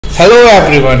Hello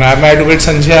everyone, I am Advocate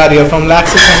Sanjay Arya from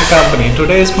LEXIS and Company.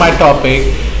 Today is my topic,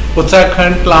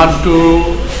 Uttarakhand plan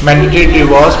to mandatory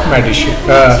divorce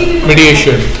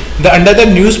mediation. Under the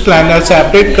news plan, a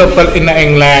separate couple in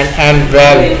England and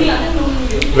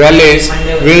Wales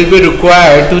will be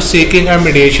required to seeking a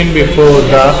mediation before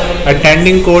the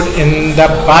attending court in the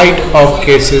bite of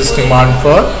cases demand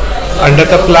for. Under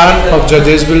the plan of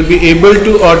judges will be able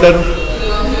to order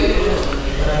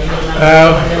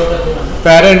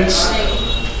parents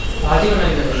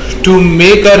to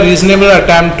make a reasonable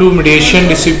attempt to mediation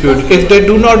dispute. If they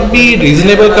do not be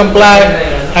reasonable comply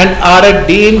and are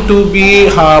deemed to be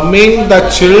harming the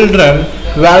children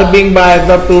well-being by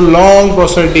the prolonged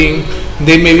proceeding,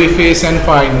 they may be faced and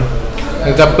fined.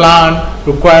 The plan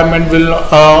requirement will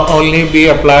only be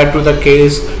applied to the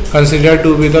case considered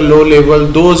to be the low level,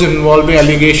 those involving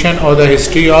allegation or the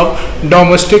history of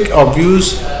domestic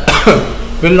abuse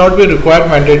will not be required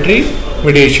mandatory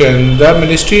mediation. The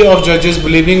Ministry of Justice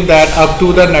believing that up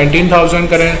to the 19,000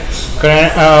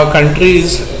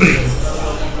 countries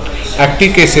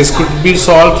active cases could be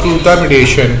solved through the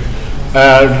mediation.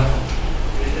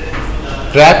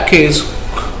 Rape case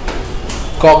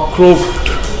Cockcroft,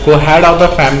 co-head of the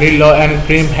family law and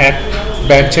prim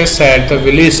benches said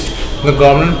the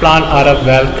government plan are a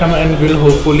welcome and will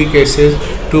hopefully cases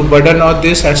to burden on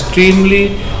this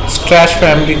extremely stretched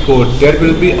family court. There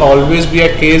will always be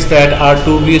a case that are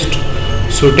to be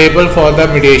suitable for the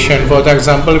mediation. For the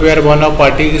example, where one of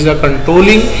party is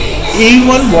controlling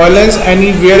even violence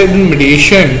anywhere in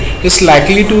mediation is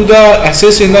likely to the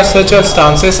assist in the such a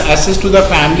stances. Access to the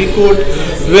family court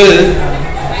will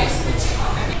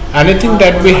anything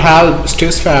that we help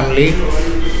state's family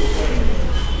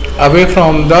away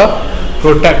from the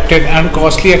protected and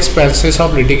costly expenses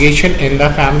of litigation in the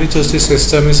family justice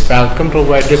system is welcome,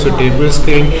 provided suitable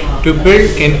screen to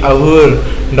build in our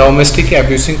domestic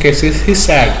abusing cases, he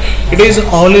said. It is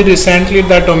only recently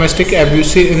that domestic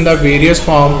abuse in the various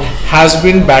form has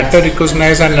been better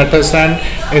recognized and understood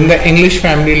in the English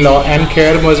family law, and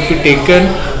care must be taken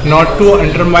not to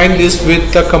undermine this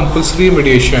with the compulsory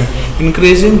mediation.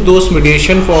 Increasing those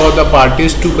mediation for the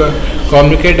parties to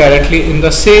communicate directly in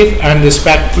the safe and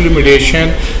respectful mediation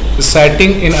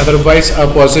setting in otherwise a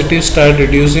positive start,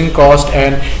 reducing cost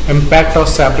and impact of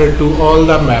separate to all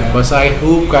the members. I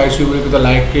hope guys you will be the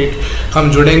like it.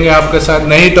 हम जुड़ेंगे आपके साथ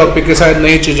नई topic के साथ,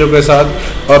 नई चीज़ों के साथ,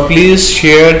 और please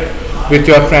share with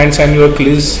your friends and your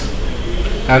colleagues,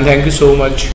 and thank you so much.